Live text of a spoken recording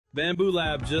Bambu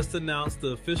Lab just announced the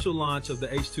official launch of the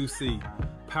H2C,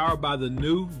 powered by the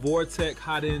new Vortec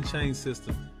hot-end chain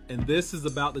system. And this is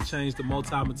about to change the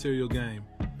multi-material game.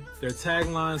 Their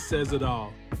tagline says it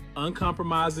all: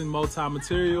 uncompromising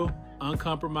multi-material,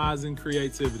 uncompromising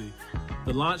creativity.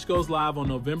 The launch goes live on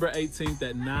November 18th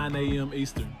at 9 a.m.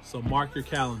 Eastern, so mark your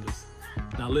calendars.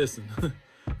 Now listen,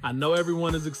 I know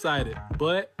everyone is excited,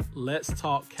 but let's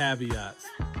talk caveats.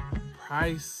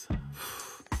 Price.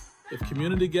 If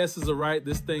community guesses are right,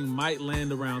 this thing might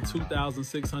land around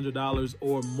 $2,600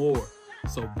 or more,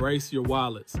 so brace your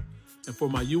wallets. And for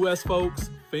my US folks,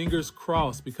 fingers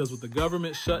crossed, because with the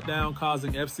government shutdown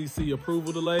causing FCC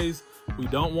approval delays, we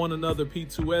don't want another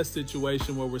P2S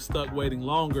situation where we're stuck waiting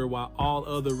longer while all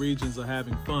other regions are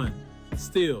having fun.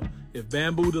 Still, if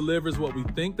Bambu delivers what we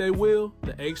think they will,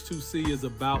 the H2C is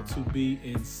about to be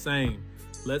insane.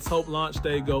 Let's hope launch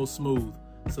day goes smooth.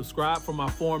 Subscribe for my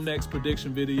Form Next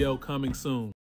prediction video coming soon.